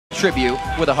tribute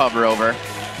with a hover over.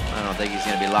 I don't think he's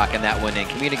going to be locking that one in.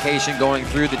 Communication going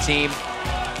through the team.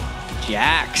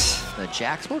 Jax. The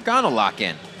Jax we're going to lock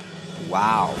in.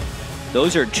 Wow.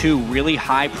 Those are two really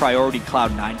high priority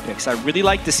Cloud9 picks. I really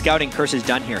like the scouting Curse has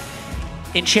done here.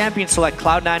 In Champion Select,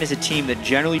 Cloud9 is a team that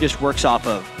generally just works off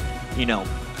of, you know,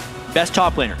 best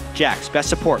top laner, Jax. Best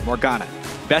support, Morgana.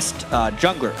 Best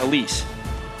jungler, Elise.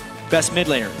 Best mid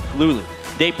laner, Lulu.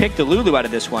 They picked the Lulu out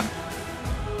of this one.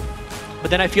 But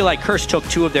then I feel like Curse took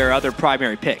two of their other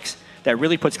primary picks. That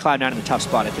really puts Cloud9 in the tough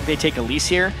spot. I think they take Elise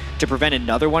here to prevent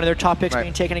another one of their top picks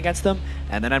being taken against them,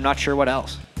 and then I'm not sure what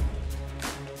else.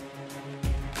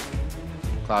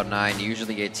 Cloud9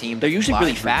 usually a team. They're usually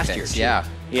really fast here, too. Yeah.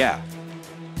 Yeah.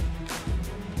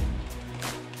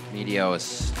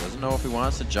 Meteos doesn't know if he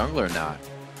wants a jungler or not.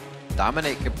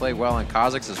 Dominate could play well on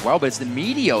Kha'Zix as well, but it's the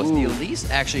Meteos. The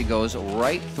Elise actually goes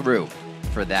right through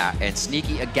for that. And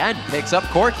Sneaky again picks up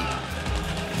Corki.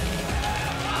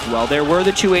 Well, there were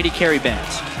the 280 carry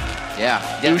bans.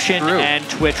 Yeah. Lucian and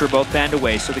Twitch were both banned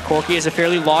away, so the Corki is a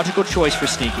fairly logical choice for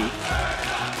Sneaky.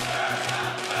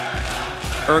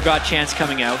 Urgot chance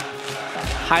coming out.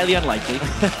 Highly unlikely,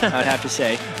 I'd have to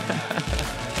say.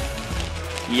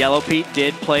 Yellow Pete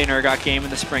did play an Urgot game in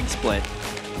the spring split.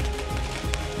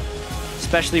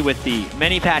 Especially with the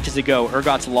many patches ago,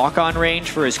 Urgot's lock-on range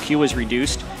for his Q was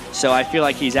reduced. So I feel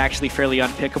like he's actually fairly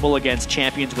unpickable against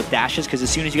champions with dashes, because as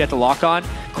soon as you get the lock-on,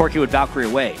 Corki would Valkyrie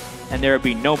away, and there would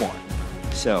be no more.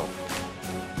 So,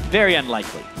 very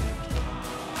unlikely.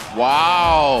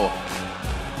 Wow.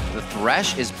 The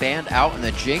Thresh is banned out, and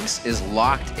the Jinx is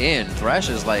locked in. Thresh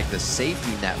is like the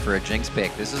safety net for a Jinx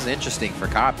pick. This is interesting for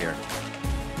Cop here.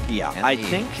 Yeah, I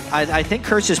think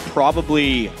Curse is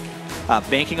probably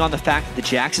banking on the fact that the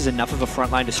Jax is enough of a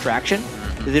frontline distraction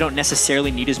that they don't necessarily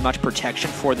need as much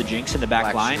protection for the Jinx in the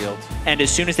back line. Shield. And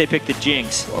as soon as they pick the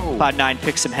Jinx, Cloud9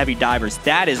 picks some heavy divers.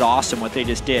 That is awesome what they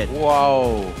just did.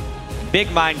 Whoa.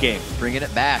 Big mind game. Bringing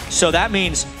it back. So that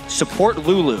means support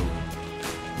Lulu,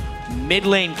 mid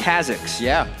lane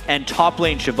Kha'Zix, and top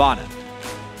lane Shyvana.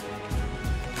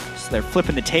 So they're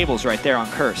flipping the tables right there on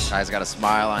Curse. Guy's got a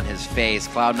smile on his face.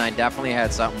 Cloud9 definitely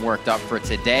had something worked up for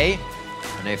today.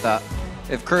 And they thought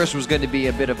if Curse was going to be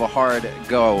a bit of a hard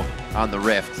go on the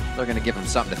Rift, they're going to give him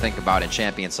something to think about in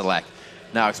Champion Select.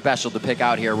 Now, it's special to pick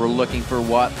out here. We're looking for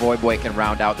what Voyboy can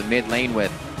round out the mid lane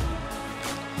with.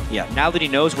 Yeah, now that he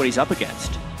knows what he's up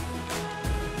against.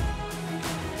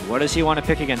 What does he want to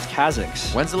pick against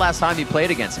Kha'Zix? When's the last time he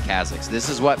played against Kha'Zix? This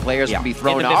is what players can be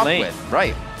thrown off with.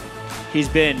 Right. He's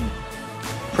been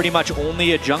pretty much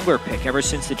only a jungler pick ever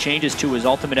since the changes to his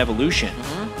ultimate evolution,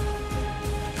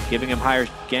 giving him higher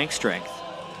gank strength.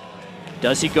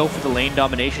 Does he go for the lane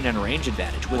domination and range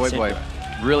advantage with Syndra?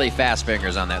 Really fast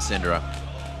fingers on that Syndra.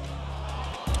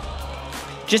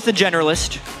 Just the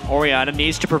generalist. Orianna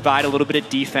needs to provide a little bit of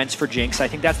defense for Jinx. I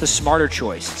think that's the smarter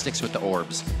choice. Sticks with the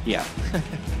orbs. Yeah.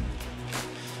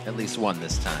 At least one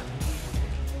this time.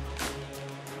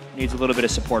 Needs a little bit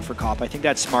of support for Cop. I think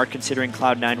that's smart considering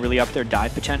Cloud9 really upped their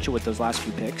dive potential with those last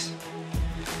few picks.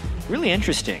 Really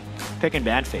interesting pick and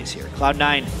ban phase here.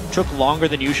 Cloud9 took longer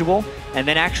than usual and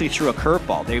then actually threw a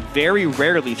curveball. They very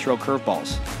rarely throw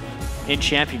curveballs in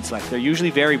Champion Select. They're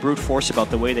usually very brute force about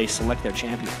the way they select their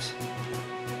champions.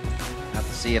 Have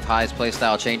to see if High's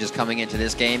playstyle changes coming into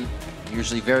this game.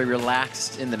 Usually very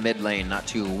relaxed in the mid lane, not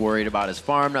too worried about his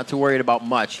farm, not too worried about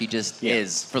much. He just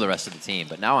is for the rest of the team.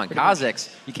 But now on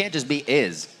Kha'Zix, you can't just be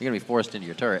is. You're going to be forced into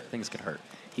your turret. Things could hurt.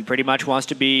 He pretty much wants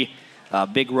to be a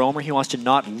big roamer. He wants to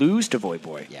not lose to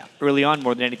Voyboy early on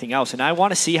more than anything else. And I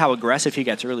want to see how aggressive he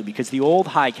gets early, because the old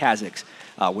high Kha'Zix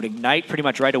would ignite pretty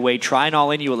much right away, try and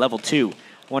all in you at level 2.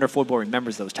 I wonder if Voyboy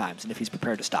remembers those times and if he's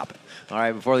prepared to stop it. All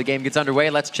right, before the game gets underway,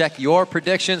 let's check your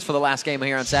predictions for the last game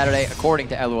here on Saturday. According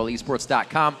to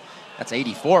LOLesports.com, that's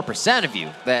 84% of you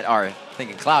that are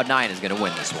thinking Cloud9 is going to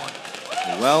win this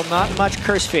one. Well, not much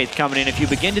Curse faith coming in. If you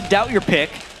begin to doubt your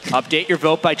pick, update your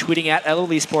vote by tweeting at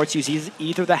LOLesports. Use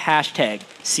either the hashtag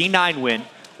C9win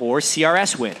or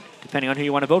CRS win, depending on who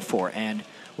you want to vote for. And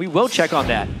we will check on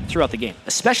that throughout the game,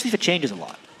 especially if it changes a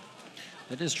lot.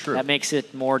 That is true. That makes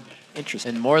it more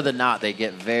interesting. And more than not, they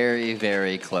get very,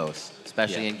 very close,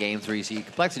 especially in Game 3. You see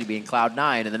Complexity being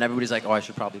Cloud9, and then everybody's like, oh, I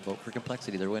should probably vote for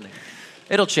Complexity. They're winning.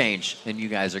 It'll change, and you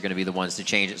guys are going to be the ones to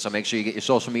change it. So make sure you get your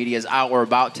social medias out. We're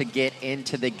about to get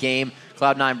into the game.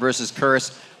 Cloud9 versus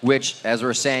Curse, which, as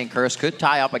we're saying, Curse could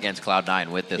tie up against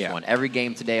Cloud9 with this one. Every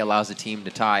game today allows the team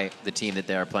to tie the team that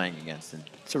they're playing against. And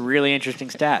it's a really interesting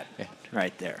stat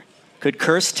right there. Could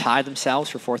Curse tie themselves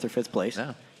for 4th or 5th place?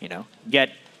 Yeah. You know,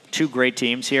 get two great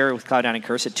teams here with Cloud9 and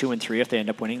Curse at 2 and 3 if they end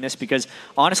up winning this. Because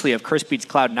honestly, if Curse beats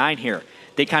Cloud9 here,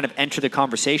 they kind of enter the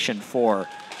conversation for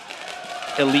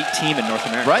elite team in North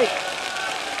America. Right.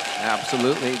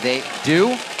 Absolutely, they do.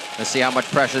 Let's see how much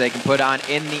pressure they can put on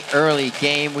in the early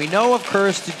game. We know of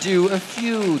Curse to do a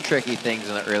few tricky things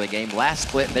in the early game. Last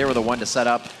split, they were the one to set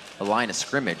up a line of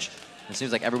scrimmage. It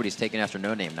seems like everybody's taking after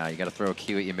No Name now. You got to throw a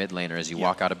Q at your mid laner as you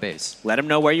walk out of base. Let them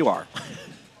know where you are.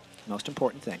 Most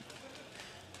important thing.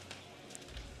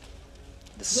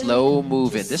 The slow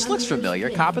moving. This looks familiar.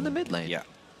 Cop in the mid lane. Yeah.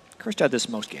 Curse had this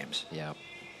most games. Yeah.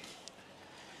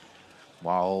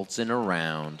 Waltzing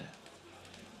around.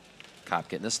 Cop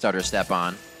getting the stutter step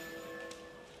on.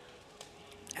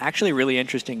 Actually, really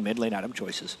interesting mid lane item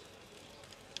choices.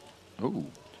 Ooh.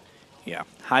 Yeah.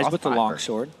 Highs with the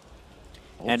longsword.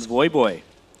 And Voyboy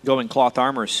going cloth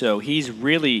armor, so he's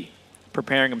really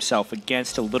preparing himself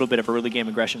against a little bit of early game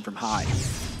aggression from High.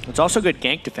 It's also good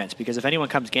gank defense, because if anyone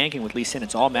comes ganking with Lee Sin,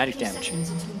 it's all magic damage.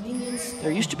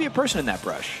 There used to be a person in that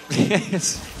brush.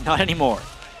 Not anymore.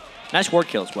 Nice ward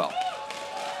kill as well.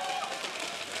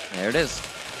 There it is.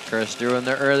 Curse through in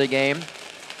their early game.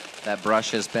 That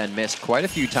brush has been missed quite a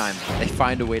few times. They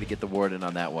find a way to get the ward in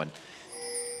on that one.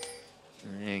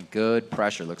 And good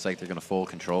pressure. Looks like they're going to full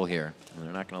control here. And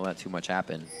they're not going to let too much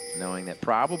happen, knowing that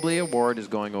probably a ward is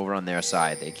going over on their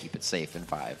side. They keep it safe in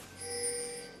 5.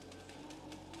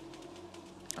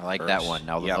 I like that one.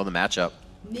 Now they'll know the matchup.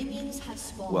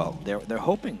 Well, they're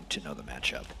hoping to know the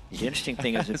matchup. The interesting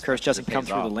thing is if Curse doesn't come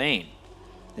through the lane,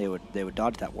 they would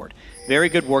dodge that ward. Very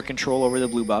good ward control over the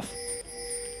blue buff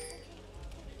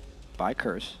by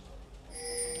Curse.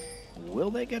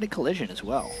 Will they get a collision as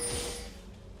well?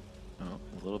 Oh,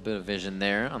 a little bit of vision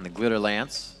there on the Glitter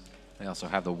Lance. They also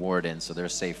have the ward in, so they're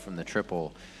safe from the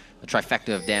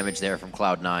trifecta of damage there from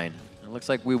Cloud9. It looks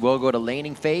like we will go to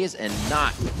laning phase and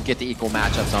not get the equal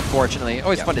matchups, unfortunately.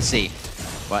 Always fun to see.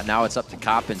 But now it's up to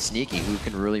Cop and Sneaky, who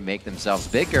can really make themselves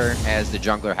bigger as the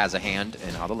jungler has a hand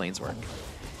in how the lanes work.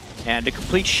 And a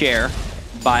complete share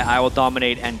by I Will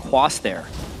Dominate and Quas there,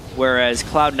 whereas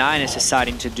Cloud9 is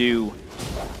deciding to do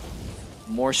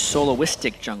more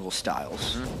soloistic jungle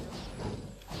styles.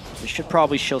 They should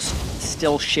probably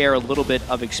still share a little bit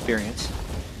of experience,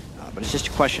 but it's just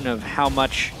a question of how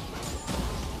much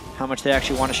they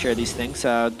actually want to share these things.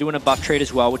 Doing a buff trade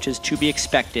as well, which is to be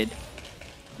expected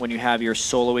when you have your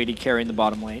solo AD carry in the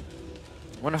bottom lane.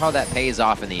 I wonder how that pays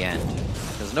off in the end.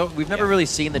 Because we've never really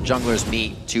seen the junglers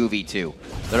meet 2v2.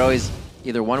 They're always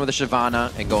either one with a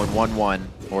Shyvana and going 1-1,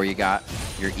 or you got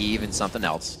your Eve and something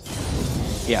else.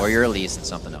 Or your Elise and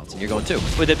something else, and you're going 2.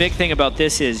 But the big thing about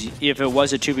this is if it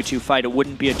was a 2v2 fight, it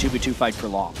wouldn't be a 2v2 fight for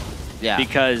long. Yeah,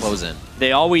 because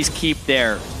they always keep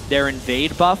their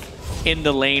invade buff in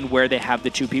the lane where they have the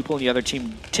 2 people, and the other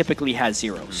team typically has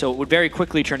 0. So it would very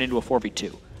quickly turn into a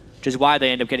 4v2, which is why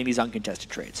they end up getting these uncontested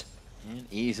trades. And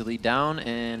easily down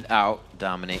and out.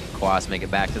 Dominate and Quas make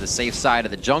it back to the safe side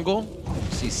of the jungle.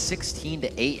 See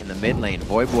 16-8 in the mid lane.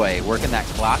 Voyboy working that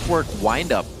clockwork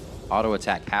wind-up auto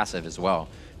attack passive as well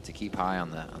to keep High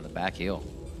on the back heel.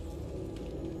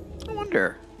 I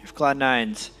wonder if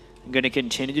Cloud9's going to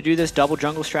continue to do this double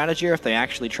jungle strategy, or if they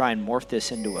actually try and morph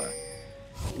this into a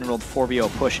enrolled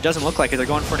 4v0 push. It doesn't look like it. They're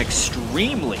going for an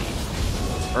extremely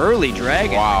early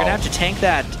dragon. Wow. They're going to have to tank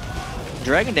that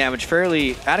dragon damage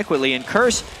fairly adequately, and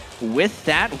Curse with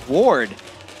that ward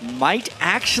might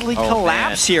actually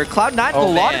collapse here. Cloud9 in a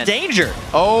lot of danger.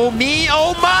 Oh me,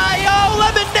 oh my, oh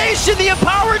Lemon Nation, the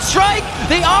empowered strike,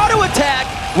 the auto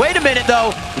attack. Wait a minute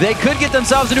though, they could get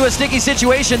themselves into a sticky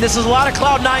situation. This is a lot of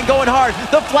Cloud9 going hard.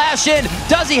 The flash in,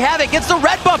 does he have it? Gets the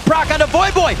red buff proc onto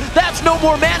Voyboy. That's no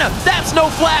more mana, that's no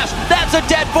flash, that's a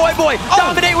dead Voyboy.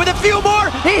 Dominate with a few more,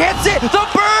 he hits it, the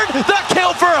burn, the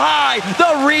kill for High,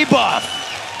 the rebuff.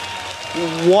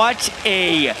 What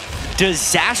a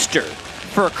disaster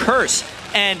for Curse.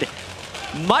 And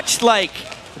much like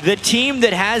the team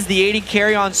that has the AD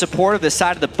carry on support of the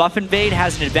side of the buff invade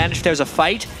has an advantage if there's a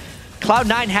fight,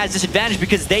 Cloud9 has this advantage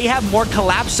because they have more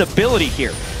collapsibility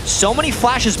here. So many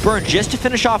flashes burned just to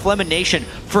finish off Lemon Nation,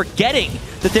 forgetting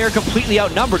that they're completely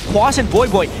outnumbered. Quas and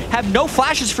Voyboy have no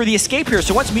flashes for the escape here,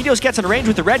 so once Meteos gets in range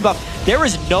with the red buff, there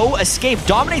is no escape.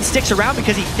 Dominate sticks around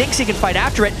because he thinks he can fight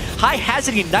after it. High has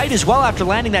it ignite as well after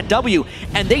landing that W,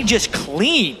 and they just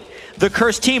clean the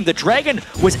Curse team. The dragon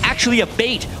was actually a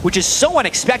bait, which is so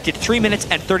unexpected 3 minutes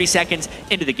and 30 seconds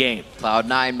into the game.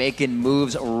 Cloud9 making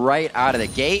moves right out of the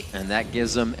gate, and that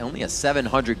gives them only a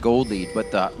 700 gold lead, but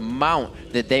the amount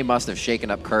that they must have shaken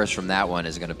up Curse from that one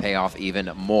is going to pay off even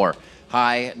more.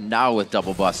 High now with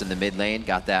double buffs in the mid lane,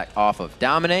 got that off of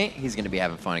Dominate. He's going to be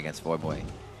having fun against Voyboy.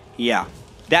 Yeah,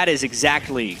 that is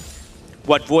exactly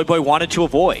what Voidboy wanted to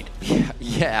avoid.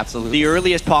 Yeah, absolutely. The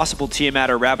earliest possible Tiamat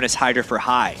or Ravenous Hydra for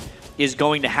high is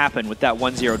going to happen with that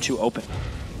 1-0-2 open.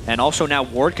 And also now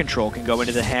ward control can go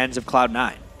into the hands of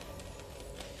Cloud9.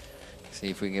 See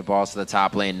if we can get balls to the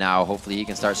top lane now. Hopefully he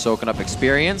can start soaking up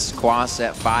experience. Quas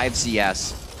at 5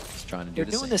 CS. He's trying to do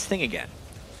They're doing this thing again,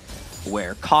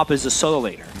 where Cop is a solo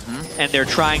laner, and they're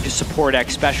trying to support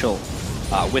X Special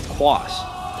with Quas.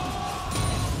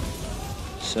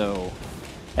 So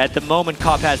at the moment,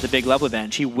 Cop has the big level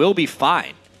advantage. He will be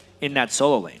fine in that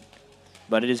solo lane.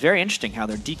 But it is very interesting how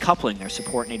they're decoupling their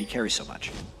support and AD carry so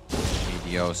much.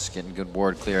 Meteos getting good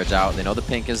ward clearance out. They know the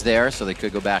pink is there, so they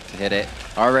could go back to hit it.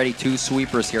 Already 2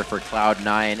 sweepers here for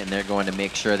Cloud9, and they're going to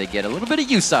make sure they get a little bit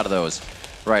of use out of those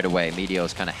right away.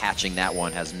 Meteos kind of hatching that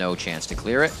one, has no chance to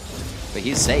clear it. But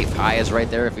he's safe. High is right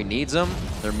there if he needs them.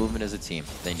 They're moving as a team.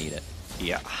 They need it.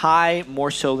 Yeah, High,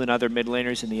 more so than other mid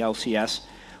laners in the LCS,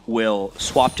 will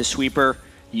swap to sweeper,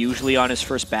 usually on his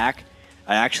first back.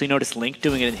 I actually noticed Link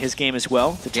doing it in his game as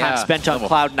well. The time spent on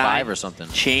Cloud9 or something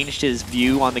changed his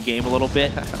view on the game a little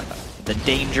bit. The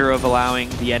danger of allowing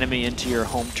the enemy into your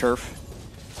home turf.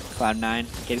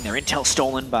 Cloud9 getting their intel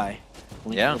stolen by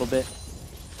Link a little bit.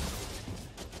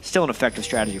 Still an effective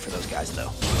strategy for those guys,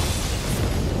 though.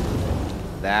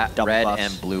 That Double red buffs.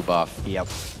 and blue buff. Yep.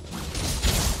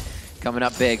 Coming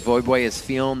up big. Voidboy is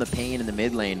feeling the pain in the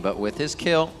mid lane, but with his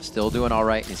kill, still doing all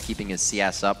right. He's keeping his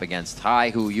CS up against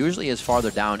High, who usually is farther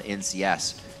down in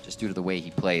CS, just due to the way he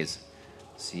plays.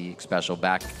 See Special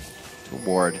back to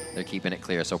ward. They're keeping it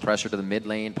clear. So pressure to the mid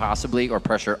lane, possibly, or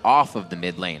pressure off of the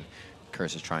mid lane.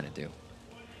 Curse is trying to do.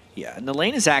 Yeah, and the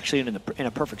lane is actually in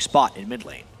a perfect spot in mid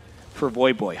lane for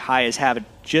Voidboy. High is having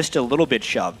just a little bit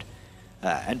shoved,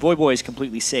 and Voidboy is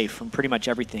completely safe from pretty much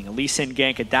everything. A Lee Sin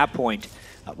gank at that point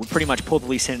would pretty much pull the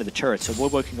Lee Sin into the turret, so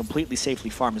Voidboy can completely safely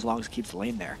farm as long as it keeps the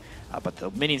lane there. But the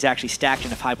minions actually stacked,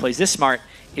 and if High plays this smart,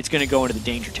 it's going to go into the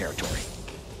danger territory.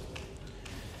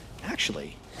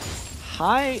 Actually,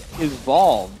 High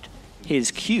evolved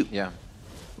his Q,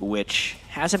 which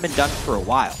hasn't been done for a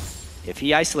while. If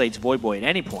he isolates Voidboy at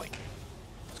any point,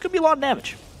 it's going to be a lot of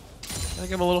damage. Gonna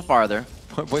give him a little farther.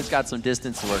 Voidboy's got some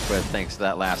distance to work with thanks to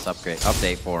that last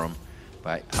update for him.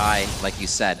 But High, like you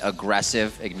said,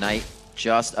 aggressive, Ignite,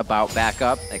 just about back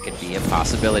up. That could be a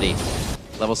possibility.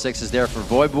 Level 6 is there for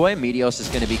Voidboy. Meteos is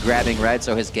going to be grabbing red,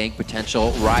 so his gank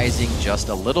potential rising just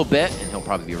a little bit, and he'll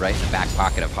probably be right in the back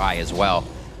pocket of High as well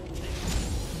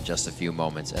in just a few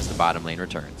moments as the bottom lane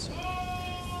returns.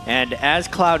 And as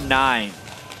Cloud9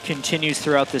 continues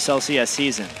throughout this LCS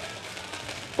season,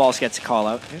 Balls gets a call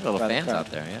out. There's little fans out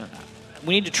there, yeah.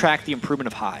 We need to track the improvement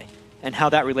of High and how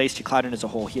that relates to Cloud9 as a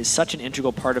whole. He is such an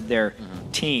integral part of their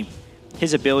team.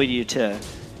 His ability to,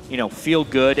 feel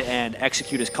good and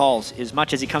execute his calls as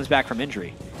much as he comes back from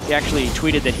injury. He actually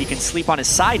tweeted that he can sleep on his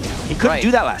side now. He couldn't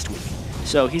do that last week.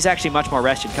 So he's actually much more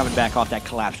rested coming back off that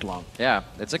collapsed lung. Yeah,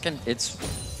 it's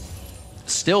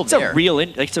still there.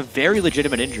 It's a very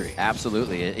legitimate injury.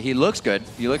 Absolutely. He looks good.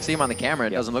 You see him on the camera,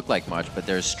 it doesn't look like much, but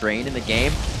there's strain in the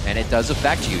game, and it does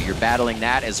affect you. You're battling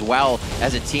that as well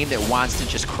as a team that wants to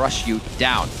just crush you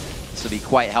down. This will be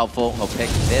quite helpful. He'll pick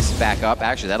this back up.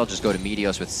 Actually, that'll just go to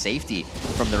Meteos with safety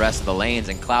from the rest of the lanes,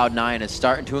 and Cloud9 is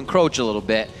starting to encroach a little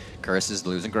bit. Curse is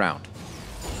losing ground.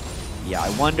 Yeah, I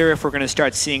wonder if we're going to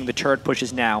start seeing the turret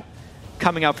pushes now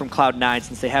coming out from Cloud9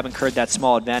 since they have incurred that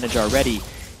small advantage already,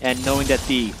 and knowing that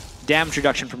the damage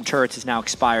reduction from turrets is now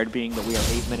expired, being that we are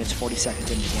 8 minutes, 40 seconds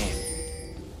into the game.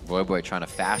 Voidboy trying to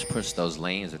fast push those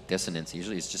lanes with dissonance.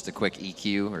 Usually it's just a quick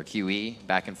EQ or QE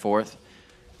back and forth.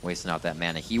 Wasting out that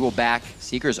mana. He will back.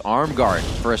 Seeker's arm guard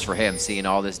first for him, seeing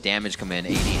all this damage come in.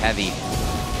 AD heavy.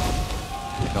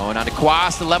 Going on to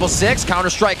Quas, the level 6.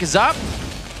 Counter-Strike is up.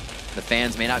 The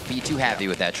fans may not be too happy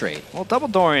with that trade. Well, double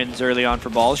Dorians early on for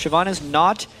Balls. Shyvana is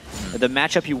not the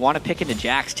matchup you want to pick into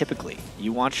Jax typically.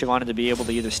 You want Shyvana to be able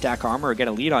to either stack armor or get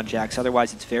a lead on Jax,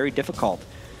 otherwise it's very difficult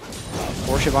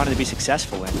for Shyvana to be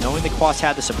successful. And knowing that Quas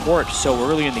had the support so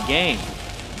early in the game,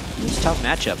 it's a tough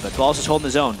matchup, but Balls is holding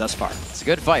his own thus far. It's a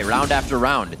good fight, round after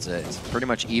round. It's a pretty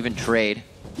much even trade.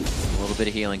 A little bit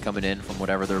of healing coming in from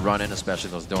whatever they're running, especially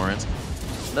those Dorans.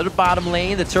 Another bottom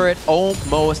lane, the turret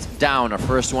almost down. Our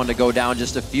first one to go down,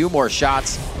 just a few more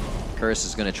shots. Curse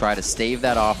is going to try to stave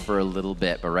that off for a little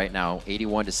bit, but right now,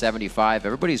 81 to 75.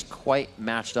 Everybody's quite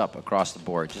matched up across the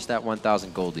board. Just that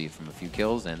 1,000 gold lead from a few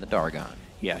kills and the Dargon.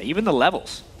 Yeah, even the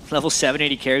levels. Level 7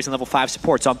 AD carries and level 5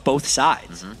 supports on both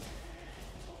sides.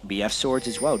 BF swords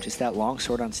as well, just that long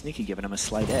sword on Sneaky giving him a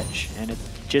slight edge. And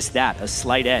just that, a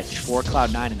slight edge for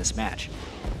Cloud9 in this match.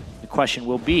 The question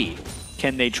will be,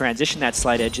 can they transition that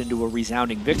slight edge into a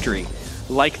resounding victory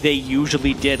like they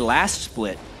usually did last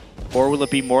split Or will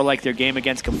it be more like their game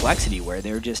against Complexity, where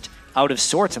they're just out of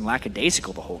sorts and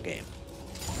lackadaisical the whole game?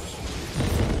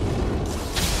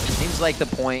 Seems like the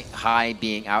point High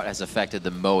being out has affected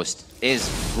the most is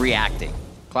reacting.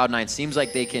 Cloud9 seems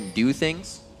like they can do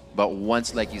things, but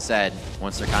once, like you said,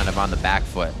 once they're kind of on the back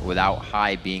foot, without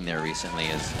High being there recently,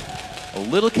 is a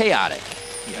little chaotic.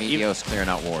 Yeah, Meteos clearing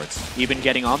out wards. Even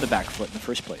getting on the back foot in the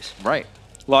first place. Right.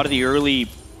 A lot of the early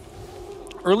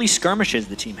skirmishes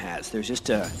the team has, there's just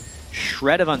a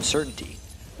shred of uncertainty,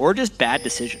 or just bad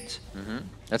decisions.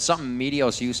 That's something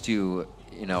Meteos used to,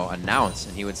 announce,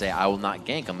 and he would say, "I will not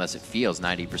gank unless it feels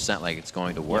 90% like it's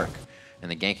going to work." And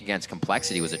the gank against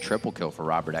Complexity was a triple kill for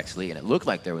Robert X. Lee, and it looked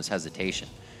like there was hesitation.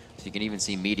 So you can even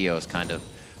see Meteos kind of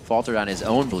faltered on his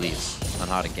own beliefs on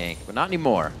how to gank, but not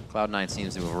anymore. Cloud9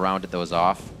 seems to have rounded those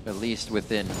off, at least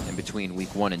in between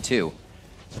week 1 and 2.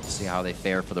 We'll see how they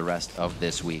fare for the rest of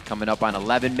this week. Coming up on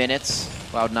 11 minutes,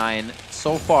 Cloud9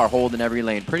 so far holding every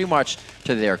lane pretty much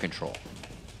to their control.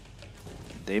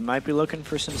 They might be looking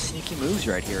for some sneaky moves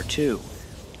right here too.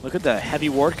 Look at the heavy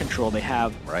ward control they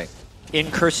have in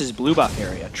Curse's blue buff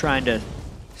area, trying to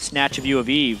snatch a view of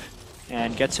Eve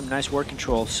and get some nice ward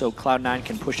control so Cloud9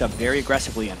 can push up very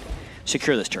aggressively and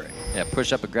secure this turret. Yeah,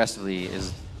 push up aggressively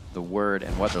is the word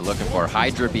and what they're looking for.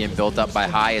 Hydra being built up by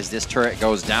High as this turret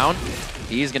goes down.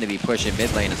 He's going to be pushing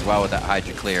mid lane as well with that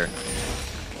Hydra clear.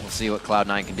 We'll see what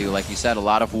Cloud9 can do. Like you said, a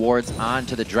lot of wards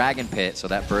onto the Dragon Pit, so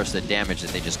that burst of damage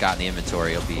that they just got in the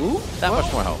inventory will be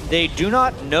much more helpful. They do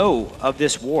not know of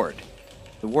this ward.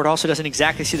 The ward also doesn't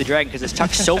exactly see the dragon because it's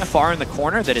tucked so far in the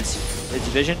corner that its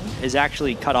vision is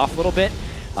actually cut off a little bit.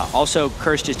 Also,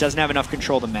 Curse just doesn't have enough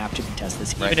control of the map to contest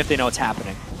this, even if they know it's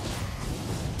happening.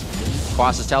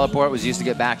 Quas's teleport was used to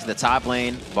get back to the top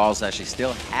lane. VODS actually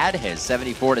still had his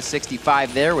 74 to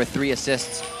 65 there with 3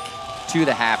 assists to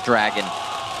the half dragon.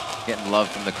 Getting love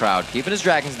from the crowd. Keeping his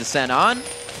Dragon's Descent on.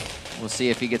 We'll see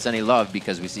if he gets any love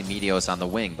because we see Meteos on the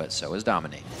wing, but so is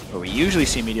Dominate. Well, we usually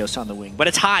see Meteos on the wing, but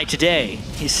it's High today.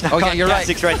 He's snuck on you're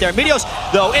Kha'Zix right there. Meteos,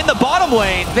 though, in the bottom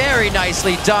lane. Very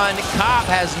nicely done. Cop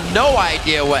has no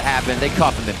idea what happened. They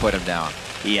cuff him and put him down.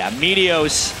 Yeah,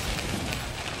 Meteos,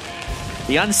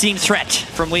 the unseen threat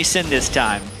from Lee Sin this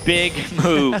time. Big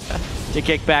move to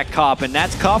kick back Cop, and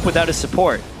that's Cop without his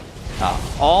support.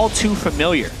 All too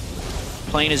familiar,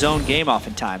 playing his own game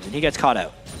oftentimes, and he gets caught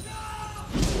out.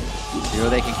 See where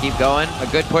they can keep going. A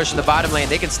good push in the bottom lane.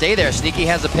 They can stay there. Sneaky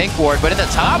has a pink ward, but in the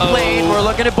top lane, we're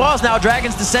looking at Balls now.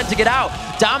 Dragon's Descent to get out.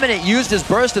 Dominant used his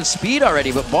burst of speed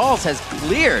already, but Balls has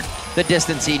cleared the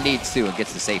distance he needs to and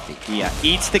gets to safety. Yeah,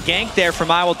 eats the gank there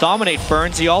from I Will Dominate,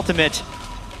 burns the ultimate.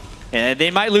 And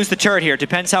they might lose the turret here.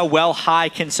 Depends how well High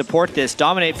can support this.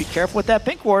 Dominate, be careful with that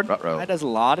pink ward. That does a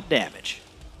lot of damage.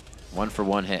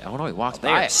 1-for-1 hit. Oh no, he walks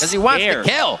by it because he wants to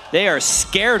kill. They are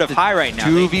scared of High right now.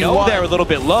 2v1. They know they're a little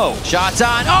bit low. Shots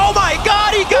on. Oh my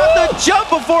God, he got the jump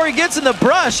before he gets in the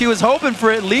brush. He was hoping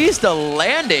for at least a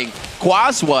landing.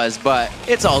 Quas was, but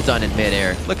it's all done in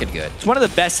midair. Looking good. It's one of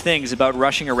the best things about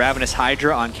rushing a Ravenous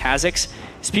Hydra on Kha'Zix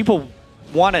is people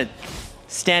want to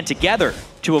stand together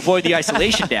to avoid the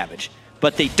isolation damage,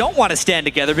 but they don't want to stand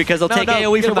together because they'll take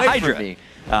AoE from the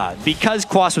Hydra. Because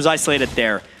Quas was isolated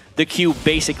there, the Q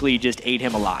basically just ate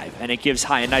him alive, and it gives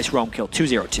High a nice roam kill,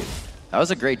 2-0-2. That was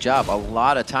a great job. A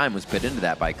lot of time was put into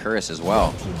that by Curse as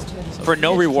well. So for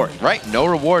no reward. Right, no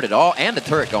reward at all, and the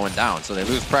turret going down. So they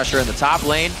lose pressure in the top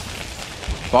lane.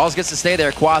 Balls gets to stay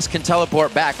there. Quas can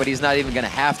teleport back, but he's not even going to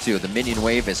have to. The minion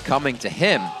wave is coming to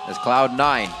him as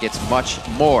Cloud9 gets much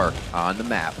more on the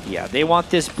map. Yeah, they want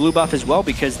this blue buff as well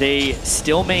because they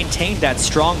still maintain that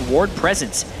strong ward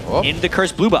presence in the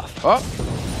Curse blue buff. Oh,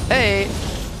 hey.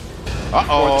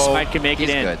 Uh-oh. Or the smite can make it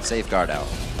in. He's good. Safeguard out.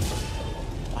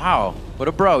 Wow. What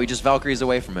a bro. He just Valkyries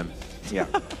away from him. Yeah.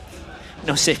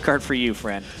 No safeguard for you,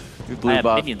 friend. Blue I have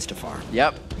buff. minions to farm.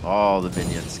 Yep. All the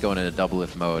minions going into double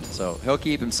lift mode. So he'll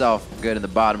keep himself good in the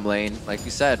bottom lane. Like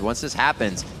you said, once this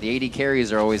happens, the AD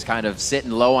carries are always kind of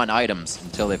sitting low on items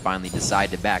until they finally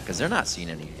decide to back because they're not seeing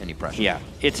any pressure. Yeah.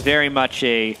 It's very much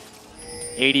a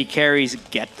AD carries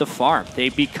get the farm. They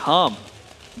become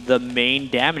the main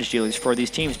damage dealers for these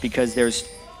teams because there's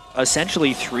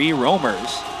essentially 3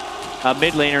 roamers, a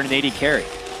mid laner and an AD carry.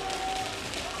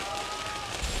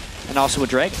 And also a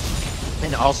dragon.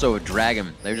 And also a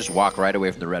dragon. They just walk right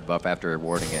away from the red buff after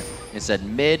warding it. It said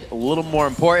mid, a little more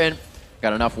important.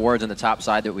 Got enough wards on the top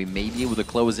side that we may be able to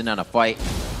close in on a fight.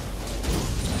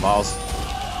 Balls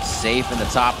safe in the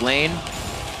top lane.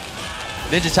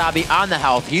 Ninja Tabi on the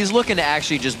health. He's looking to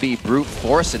actually just be brute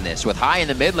force in this. With High in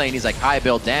the mid lane, he's like, High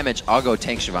build damage. I'll go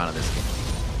tank Siobhan on this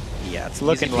game. Yeah, it's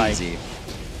looking easy like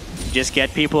just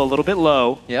get people a little bit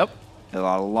low. Yep. A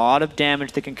lot of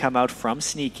damage that can come out from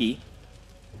Sneaky.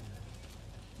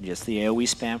 Just the AoE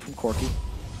spam from Corki.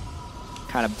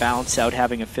 Kind of balance out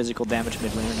having a physical damage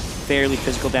mid laner and a fairly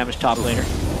physical damage top laner.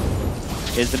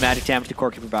 Is the magic damage that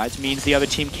Corki provides. Means the other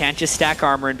team can't just stack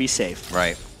armor and be safe.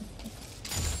 Right.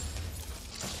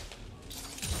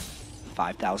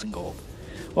 5,000 gold.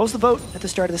 What was the vote at the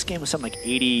start of this game? It was something like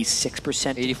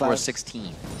 86%?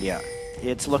 84-16. Yeah,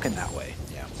 it's looking that way.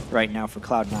 Yeah. Right now for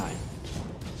Cloud9.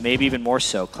 Maybe even more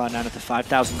so. Cloud9 with the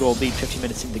 5,000 gold lead 50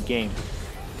 minutes into the game.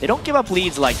 They don't give up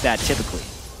leads like that typically.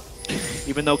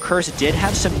 Even though Curse did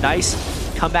have some nice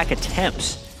comeback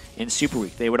attempts in Super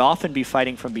Week. They would often be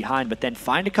fighting from behind, but then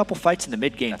find a couple fights in the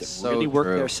mid game that really work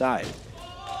their side.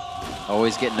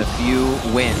 Always getting a few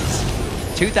wins.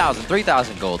 2,000,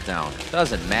 3,000 gold down.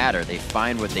 Doesn't matter. They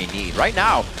find what they need. Right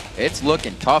now, it's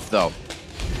looking tough, though.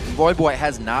 Voidboy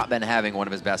has not been having one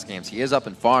of his best games. He is up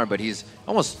in farm, but he's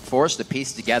almost forced to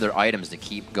piece together items to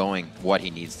keep going what he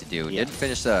needs to do. Yeah. Didn't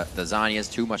finish the Zhonya's,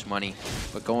 too much money,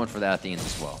 but going for the Athenes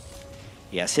as well.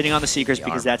 Yeah, sitting on the Seekers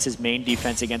because that's his main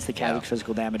defense against the Kavik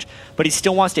physical damage. But he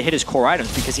still wants to hit his core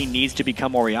items because he needs to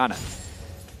become Orianna.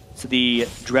 So the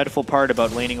dreadful part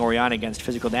about laning Orianna against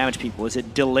physical damage people is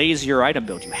it delays your item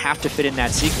build. You have to fit in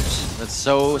that Seekers. That's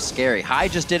so scary. High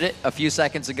just did it a few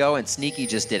seconds ago, and Sneaky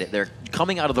just did it. They're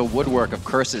coming out of the woodwork of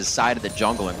Curse's side of the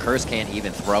jungle, and Curse can't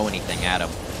even throw anything at him.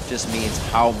 Just means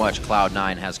how much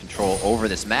Cloud9 has control over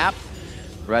this map.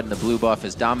 Red and the blue buff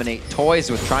is dominate toys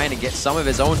with trying to get some of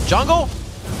his own jungle.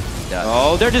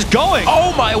 Oh, they're just going.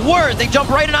 Oh my word, they jump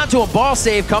right in onto a ball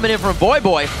save coming in from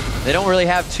Voidboy. They don't really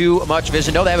have too much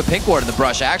vision. No, they have a pink ward in the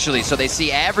brush, actually, so they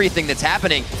see everything that's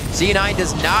happening. C9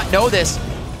 does not know this.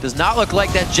 Does not look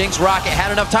like that Jinx Rocket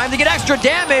had enough time to get extra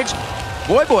damage.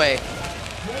 Voidboy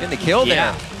getting the kill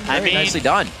there. Very nicely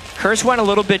done. Curse went a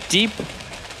little bit deep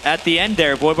at the end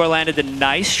there. Voidboy landed a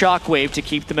nice shockwave to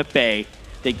keep them at bay.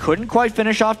 They couldn't quite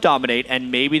finish off Dominate,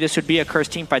 and maybe this would be a Curse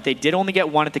team fight. They did only get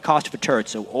one at the cost of a turret,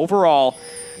 so overall,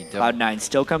 Cloud9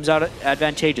 still comes out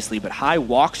advantageously, but High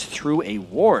walks through a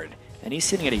ward, and he's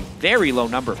sitting at a very low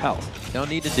number of health. Don't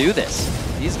need to do this.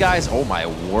 These guys, oh my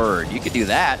word, you could do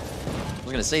that. I was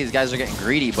going to say these guys are getting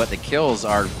greedy, but the kills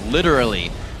are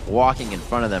literally walking in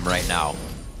front of them right now.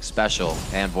 Special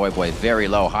and Voidboy very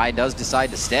low. High does decide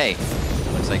to stay.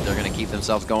 Looks like they're going to keep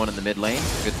themselves going in the mid lane.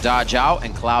 Good dodge out,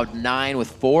 and Cloud9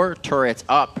 with 4 turrets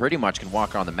up pretty much can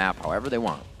walk around the map however they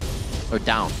want. Or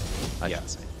down, I should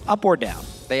say. Up or down.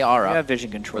 They are up. They have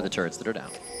vision control. For the turrets that are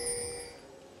down.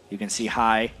 You can see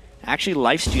High actually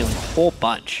life-stealing a whole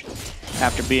bunch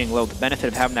after being low. The benefit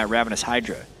of having that Ravenous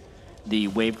Hydra. The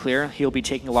wave clear, he'll be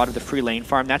taking a lot of the free lane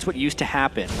farm. That's what used to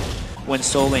happen when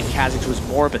solo lane Kha'Zix was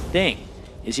more of a thing,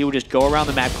 is he would just go around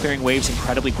the map clearing waves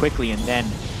incredibly quickly and then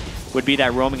would be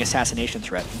that roaming assassination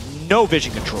threat. No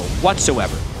vision control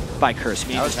whatsoever by Curse,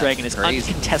 meaning this dragon is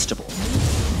uncontestable.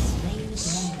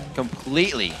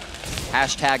 Completely.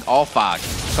 Hashtag all fog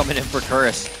coming in for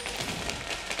Curse.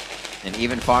 And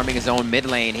even farming his own mid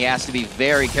lane, he has to be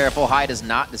very careful. High does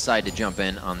not decide to jump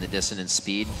in on the dissonance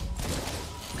speed.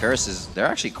 Curse is, they're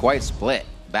actually quite split.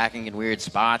 Backing in weird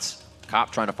spots.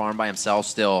 Cop trying to farm by himself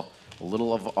still. A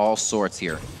little of all sorts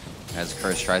here as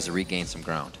Curse tries to regain some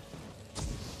ground.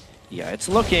 Yeah, it's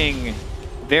looking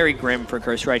very grim for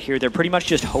Curse right here. They're pretty much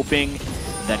just hoping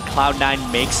that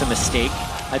Cloud9 makes a mistake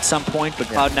at some point, but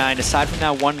Cloud9, aside from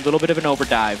that one little bit of an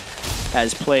overdive,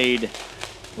 has played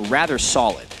rather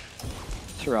solid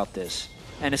throughout this.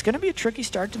 And it's going to be a tricky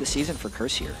start to the season for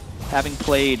Curse here. Having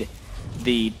played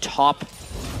the top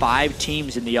 5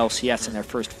 teams in the LCS in their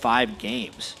first 5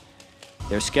 games,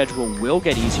 their schedule will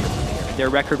get easier from here. Their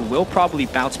record will probably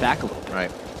bounce back a little bit.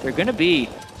 Right. They're going to be,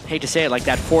 hate to say it, like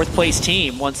that 4th place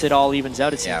team once it all evens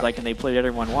out, it seems like, and they played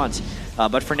everyone once.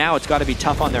 But for now, it's got to be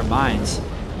tough on their minds,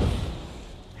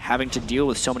 having to deal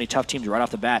with so many tough teams right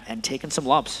off the bat and taking some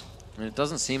lumps. And it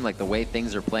doesn't seem like the way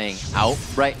things are playing out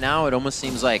right now. It almost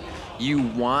seems like you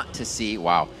want to see,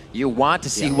 you want to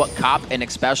see what Cop and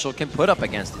Xpecial can put up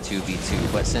against the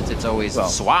 2v2. But since it's always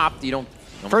swapped, you don't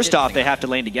First off, they have to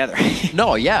lane together.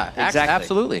 No, yeah, exactly.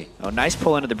 Absolutely. Oh, nice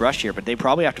pull into the brush here, but they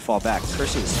probably have to fall back.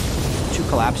 Curse is too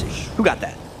collapsing. Who got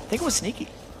that? I think it was Sneaky.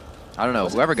 I don't know.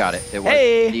 Whoever got it, it was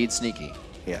indeed Sneaky.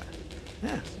 Yeah.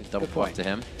 Double point to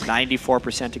him.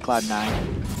 94% to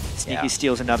Cloud9. Sneaky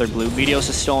steals another blue. Meteos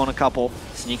has stolen a couple.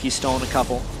 Sneaky's stolen a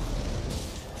couple.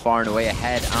 Far and away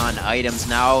ahead on items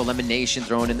now. Elimination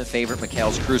thrown in the favorite.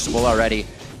 Mikhail's Crucible already.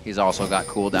 He's also got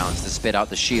cooldowns to spit out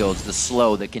the shields, the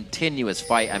slow, the continuous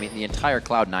fight. I mean, the entire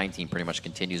Cloud9 team pretty much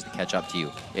continues to catch up to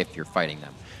you if you're fighting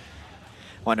them.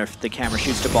 Wonder if the camera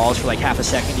shoots to balls for like half a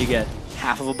second, you get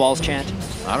half of a balls chant?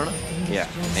 I don't know. Yeah,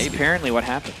 maybe. That's apparently what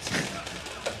happens.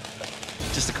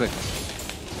 Just a quick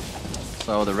one.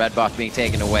 So the red buff being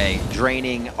taken away,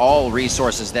 draining all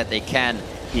resources that they can,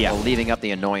 while leaving up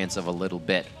the annoyance of a little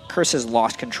bit. Curse has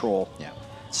lost control. Yeah,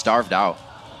 starved out.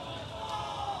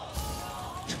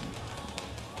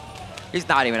 He's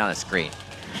not even on the screen.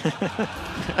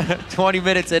 20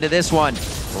 minutes into this one.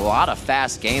 A lot of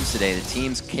fast games today. The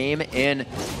teams came in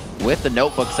with the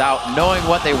notebooks out, knowing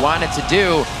what they wanted to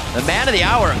do. The man of the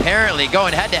hour apparently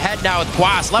going head-to-head now with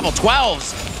Quas, level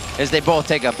 12s, as they both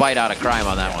take a bite out of crime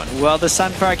on that one. Well, the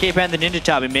Sunfire Cape and the Ninja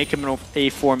Tabi make him a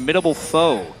formidable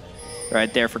foe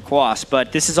right there for Quas,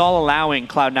 but this is all allowing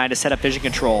Cloud9 to set up vision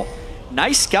control.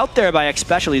 Nice scout there by X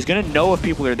Special. He's going to know if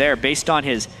people are there based on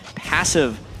his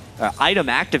passive item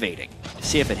activating to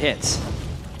see if it hits.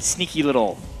 Sneaky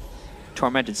little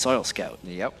Tormented Soil Scout.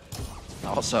 Yep.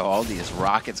 Also, all these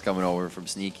rockets coming over from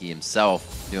Sneaky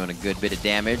himself, doing a good bit of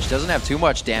damage. Doesn't have too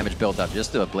much damage built up,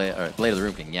 just the Blade of the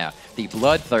Ruin King, yeah. The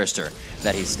Bloodthirster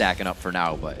that he's stacking up for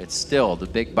now, but it's still, the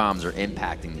big bombs are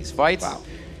impacting these fights. Wow.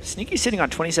 Sneaky's sitting on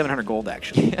 2,700 gold,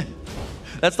 actually.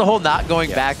 That's the whole not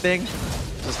going back thing.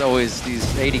 Just always,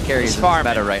 these 80 carries in this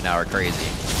meta right now are crazy.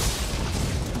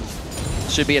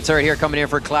 Should be a turret here coming in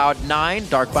for Cloud9.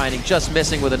 Dark Binding just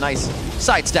missing with a nice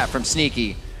sidestep from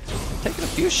Sneaky. Taking a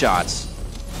few shots.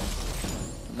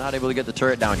 Not able to get the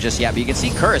turret down just yet, but you can see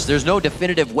Curse. There's no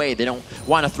definitive way. They don't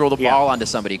want to throw the ball onto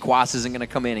somebody. Quas isn't going to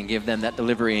come in and give them that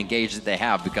delivery and engage that they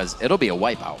have because it'll be a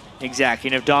wipeout. Exactly,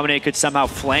 and if Dominate could somehow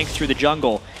flank through the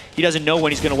jungle, he doesn't know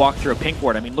when he's going to walk through a pink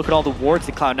ward. I mean, look at all the wards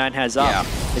that Cloud9 has up.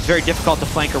 Yeah. It's very difficult to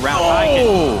flank around.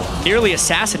 Can nearly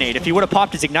assassinate. If he would have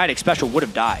popped his Ignite, Special would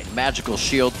have died. Magical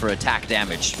shield for attack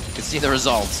damage. You can see the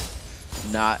results.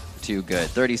 Not too good.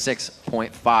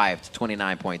 36.5 to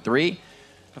 29.3.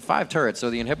 5 turrets, so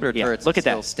the inhibitor turrets look at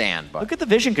still that. stand. But look at the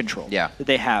vision control that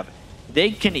they have.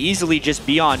 They can easily just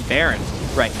be on Baron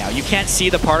right now. You can't see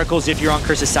the particles if you're on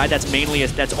Curse's side. That's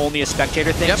only a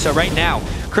spectator thing. So right now,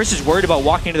 Curse is worried about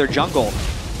walking into their jungle.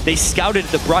 They scouted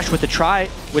the brush with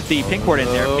the pink ward in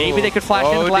there. Maybe they could flash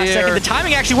in at the last second. The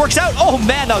timing actually works out. Oh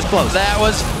man, that was close. That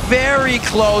was very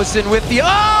close, and with the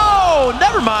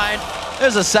never mind.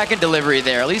 There's a second delivery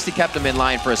there. At least he kept them in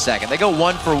line for a second. They go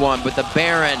 1 for 1, but the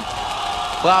Baron.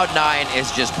 Cloud9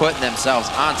 is just putting themselves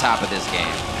on top of this game.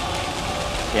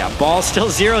 Yeah, ball still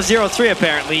 0-0-3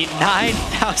 apparently.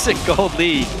 9,000 gold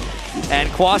lead.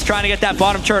 And Quas trying to get that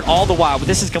bottom turret all the while, but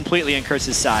this is completely in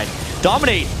Curse's side.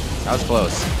 Dominate. That was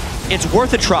close. It's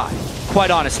worth a try,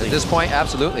 quite honestly. At this point,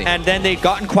 absolutely. And then they'd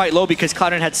gotten quite low because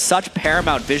Cloud9 had such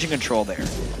paramount vision control there.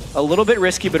 A little bit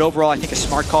risky, but overall I think a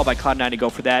smart call by Cloud9 to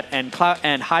go for that. And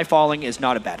high falling is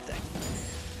not a bad thing.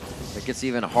 It gets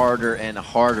even harder and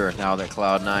harder now that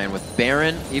Cloud9 with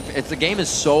Baron. The game is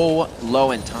so low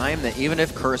in time that even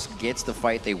if Curse gets the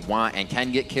fight they want and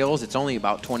can get kills, it's only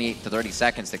about 28 to 30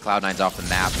 seconds that Cloud9's off the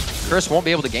map. Curse won't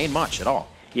be able to gain much at all.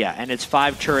 Yeah, and it's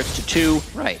 5 turrets to 2.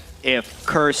 Right. If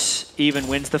Curse even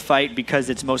wins the fight because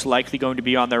it's most likely going to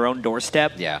be on their own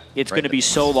doorstep, it's going to be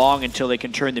so long until they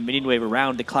can turn the minion wave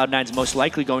around that Cloud9's most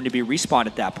likely going to be respawned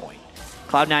at that point.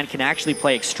 Cloud9 can actually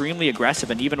play extremely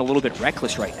aggressive and even a little bit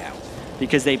reckless right now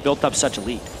because they built up such a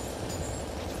lead.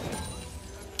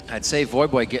 I'd say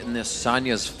Voidboy getting this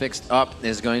Sanya's fixed up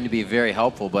is going to be very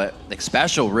helpful, but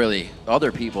Special really,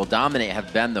 other people, Dominate,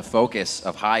 have been the focus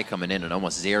of High coming in and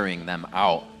almost zeroing them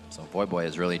out. So Voidboy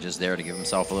is really just there to give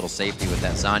himself a little safety with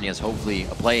that Sanya's. Hopefully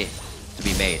a play to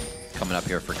be made coming up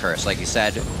here for Curse. Like you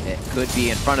said, it could be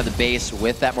in front of the base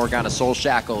with that Morgana Soul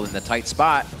Shackle in the tight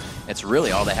spot. It's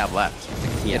really all they have left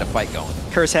to get a fight going.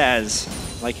 Curse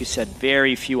has, like you said,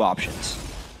 very few options.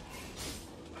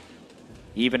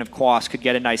 Even if Quas could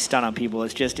get a nice stun on people,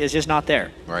 it's just not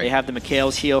there. Right. They have the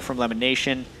Mikhail's heal from Lemon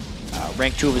Nation,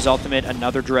 rank 2 of his ultimate,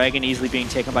 another Dragon easily being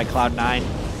taken by Cloud9.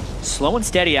 Slow and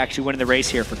steady actually winning the race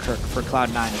here for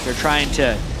Cloud9 as they're trying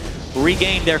to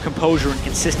regain their composure and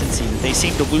consistency that they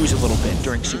seem to lose a little bit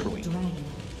during Super Week.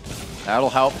 That'll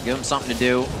help, give them something to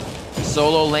do.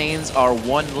 Solo lanes are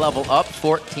 1 level up,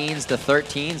 14s to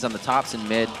 13s on the tops and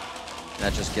mid.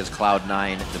 That just gives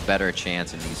Cloud9 the better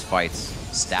chance in these fights,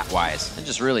 stat-wise, and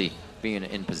just really being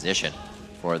in position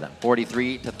for them.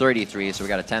 43 to 33, so we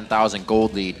got a 10,000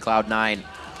 gold lead. Cloud9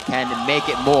 can make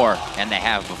it more, and they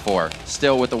have before.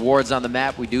 Still, with the wards on the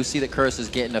map, we do see that Curse is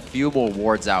getting a few more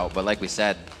wards out, but like we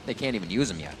said, they can't even use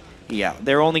them yet. Yeah,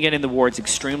 they're only getting the wards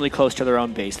extremely close to their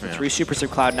own base. The 3 supers of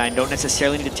Cloud9 don't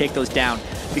necessarily need to take those down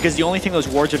because the only thing those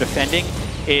wards are defending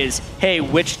is, hey,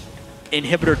 which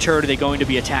inhibitor turret are they going to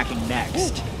be attacking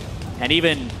next? And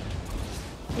even,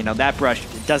 you know, that brush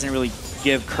doesn't really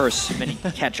give Curse many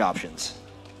catch options.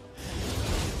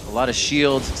 A lot of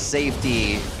shields,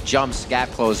 safety, jumps, gap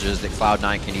closers that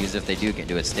Cloud9 can use if they do get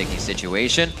into a sticky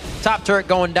situation. Top turret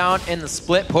going down in the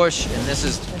split push, and this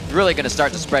is really going to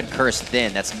start to spread Curse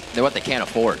thin. That's what they can't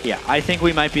afford. Yeah, I think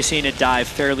we might be seeing a dive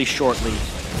fairly shortly.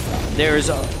 There's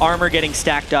armor getting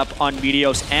stacked up on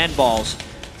Meteos and Balls.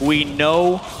 We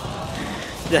know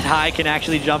that High can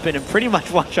actually jump in and pretty much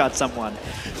one-shot someone.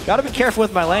 Gotta be careful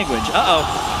with my language.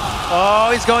 Uh-oh.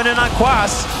 Oh, he's going in on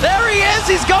Quas. There he is,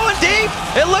 he's going deep.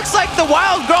 It looks like the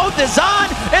wild growth is on.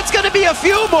 It's gonna be a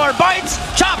few more bites.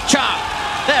 Chop, chop.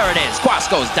 There it is, Quas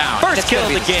goes down. First kill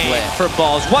of the game for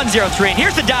Balls, 1-0-3, and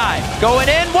here's the dive. Going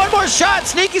in, one more shot.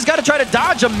 Sneaky's gotta try to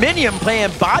dodge a minion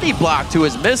playing body block to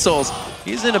his missiles.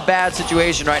 He's in a bad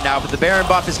situation right now, but the Baron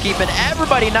buff is keeping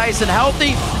everybody nice and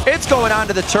healthy. It's going on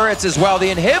to the turrets as well. The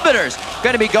inhibitor's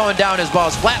gonna be going down as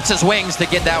Balls flaps his wings to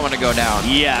get that one to go down.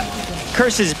 Yeah.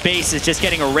 Curse's base is just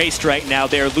getting erased right now.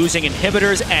 They're losing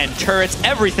inhibitors and turrets,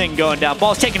 everything going down.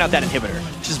 Balls taking out that inhibitor.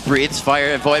 Just breathes fire,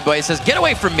 and Void Boy says, get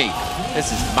away from me.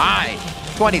 This is mine.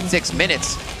 26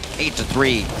 minutes,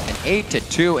 8-3, and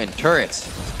 8-2 in turrets.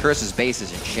 Curse's base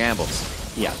is in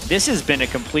shambles. Yeah, this has been a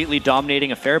completely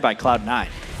dominating affair by Cloud9.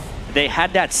 They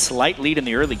had that slight lead in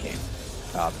the early game,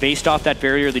 based off that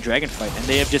very early Dragon fight, and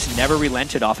they have just never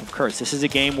relented off of Curse. This is a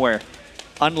game where,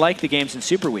 unlike the games in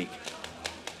Super Week,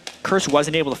 Curse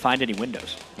wasn't able to find any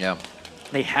windows. Yeah.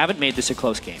 They haven't made this a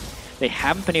close game. They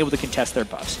haven't been able to contest their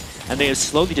buffs, and they have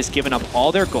slowly just given up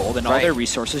all their gold and all their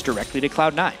resources directly to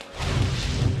Cloud9.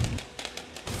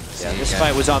 Yeah, this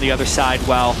fight was on the other side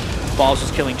while Balls was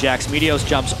killing Jax. Meteos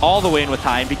jumps all the way in with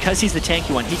High, and because he's the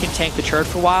tanky one, he can tank the turret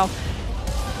for a while.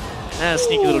 And a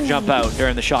sneaky little jump out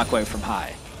during the shockwave from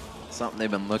High. Something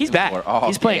they've been looking for. He's back. All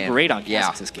he's playing game. Great on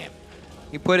Kha'Zix this game.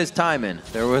 He put his time in.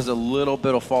 There was a little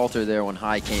bit of falter there when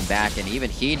High came back, and even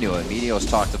he knew it. Meteos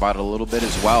talked about it a little bit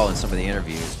as well in some of the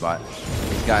interviews, but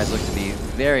these guys look to be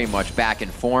very much back in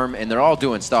form, and they're all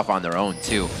doing stuff on their own,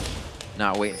 too.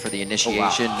 Not waiting for the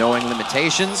initiation, knowing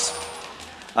limitations.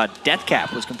 Death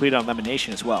Cap was completed on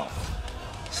elimination as well.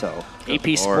 So,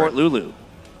 AP Sport Lulu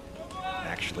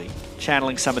actually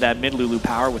channeling some of that mid Lulu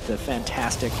power with the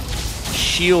fantastic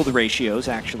shield ratios,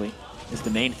 actually, is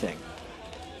the main thing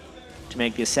to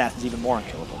make the Assassins even more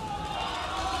unkillable.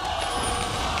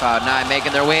 Cloud9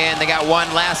 making their way in. They got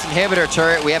one last inhibitor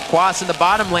turret. We have Quas in the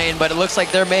bottom lane, but it looks like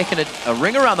they're making a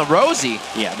ring around the rosy.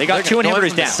 Yeah, they got two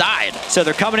inhibitors down. Side. So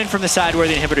they're coming in from the side where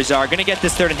the inhibitors are. Going to get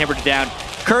this third inhibitor down.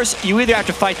 Curse, you either have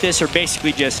to fight this or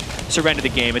basically just surrender the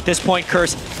game. At this point,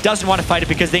 Curse doesn't want to fight it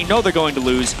because they know they're going to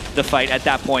lose the fight at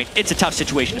that point. It's a tough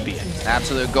situation to be in.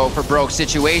 Absolute go for broke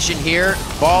situation here.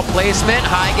 Ball placement,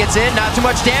 High gets in, not too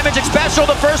much damage. Special,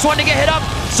 the first one to get hit up.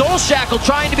 Soul Shackle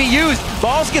trying to be used.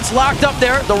 Balls gets locked up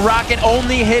there. The rocket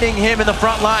only hitting him in the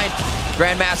front line.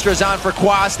 Grandmaster is on for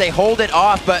Quas. They hold it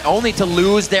off, but only to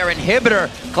lose their inhibitor.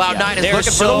 Cloud9 is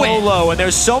looking for the win. They're so low, and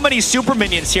there's so many super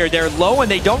minions here. They're low, and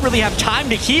they don't really have time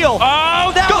to heal.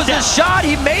 Oh, that was his shot.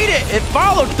 He made it. It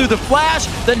followed through the flash.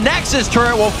 The Nexus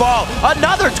turret will fall.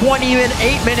 Another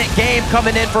 28-minute game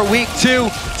coming in for week 2.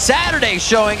 Saturday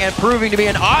showing and proving to be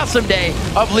an awesome day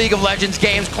of League of Legends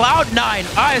games.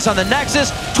 Cloud9 eyes on the Nexus.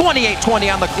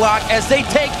 28-20 on the clock as they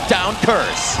take down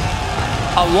Curse.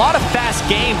 A lot of fast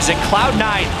games, and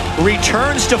Cloud9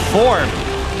 returns to form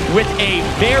with a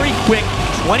very quick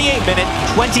 28-minute,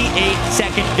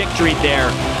 28-second victory there,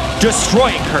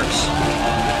 destroying Curse.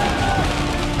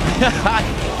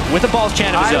 With the Balls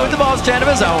chant of his own. With the Balls chant of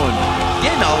his own.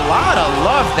 Getting a lot of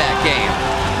love that game.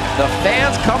 The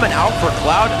fans coming out for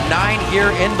Cloud9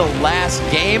 here in the last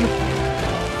game.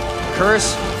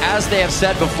 Curse, as they have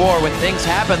said before, when things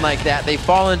happen like that, they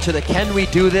fall into the can we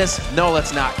do this? No,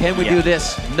 let's not. Can we do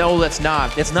this? No, let's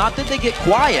not. It's not that they get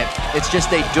quiet, it's just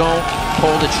they don't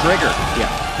pull the trigger.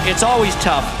 Yeah. It's always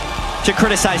tough to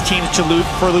criticize teams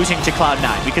for losing to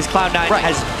Cloud9 because Cloud9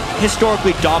 has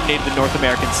historically dominated the North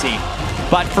American scene.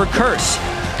 But for Curse,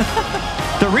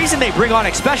 the reason they bring on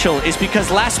X-Special is because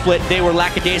last split they were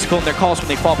lackadaisical in their calls when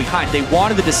they fall behind. They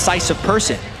wanted the decisive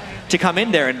person to come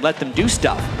in there and let them do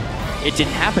stuff. It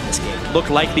didn't happen this game. It looked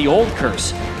like the old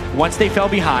Curse. Once they fell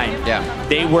behind,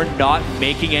 they were not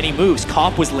making any moves.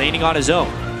 Comp was laning on his own.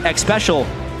 X-Special,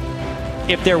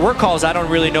 if there were calls, I don't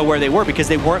really know where they were because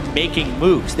they weren't making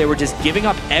moves. They were just giving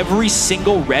up every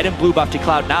single red and blue buff to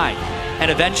Cloud9,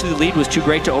 and eventually the lead was too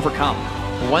great to overcome.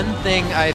 One thing I